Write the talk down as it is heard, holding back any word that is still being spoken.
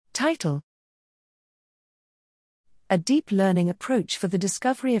Title: A deep learning approach for the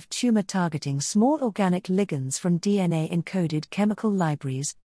discovery of tumor-targeting small organic ligands from DNA-encoded chemical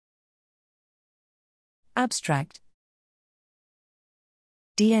libraries. Abstract: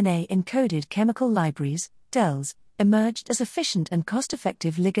 DNA-Encoded Chemical Libraries, DELs, emerged as efficient and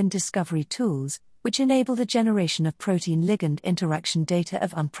cost-effective ligand discovery tools, which enable the generation of protein-ligand interaction data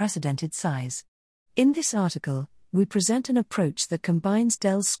of unprecedented size. In this article, we present an approach that combines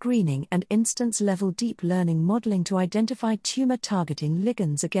DEL screening and instance-level deep learning modeling to identify tumor-targeting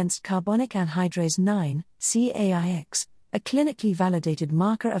ligands against carbonic anhydrase 9, CAIX, a clinically validated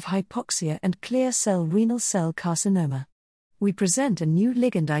marker of hypoxia and clear cell renal cell carcinoma. We present a new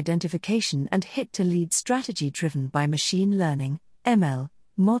ligand identification and hit-to-lead strategy driven by machine learning, ML,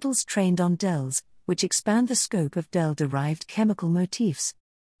 models trained on DELs, which expand the scope of DEL-derived chemical motifs.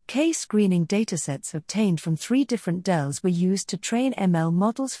 K-screening datasets obtained from 3 different DELs were used to train ML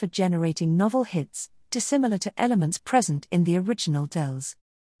models for generating novel hits, dissimilar to elements present in the original DELs.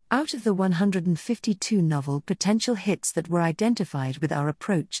 Out of the 152 novel potential hits that were identified with our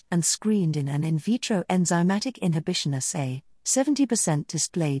approach and screened in an in vitro enzymatic inhibition assay, 70%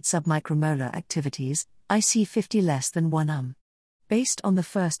 displayed submicromolar activities, IC50 less than 1 Based on the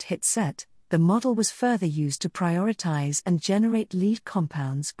first hit set, the model was further used to prioritize and generate lead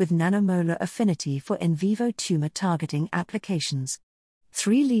compounds with nanomolar affinity for in vivo tumor targeting applications.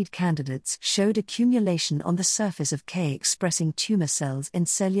 3 lead candidates showed accumulation on the surface of K-expressing tumor cells in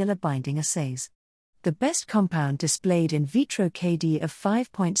cellular binding assays. The best compound displayed in vitro KD of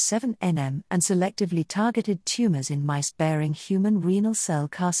 5.7 nm and selectively targeted tumors in mice bearing human renal cell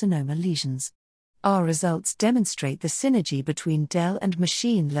carcinoma lesions. Our results demonstrate the synergy between DEL and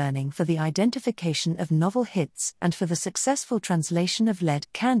machine learning for the identification of novel hits and for the successful translation of lead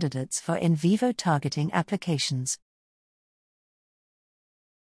candidates for in vivo targeting applications.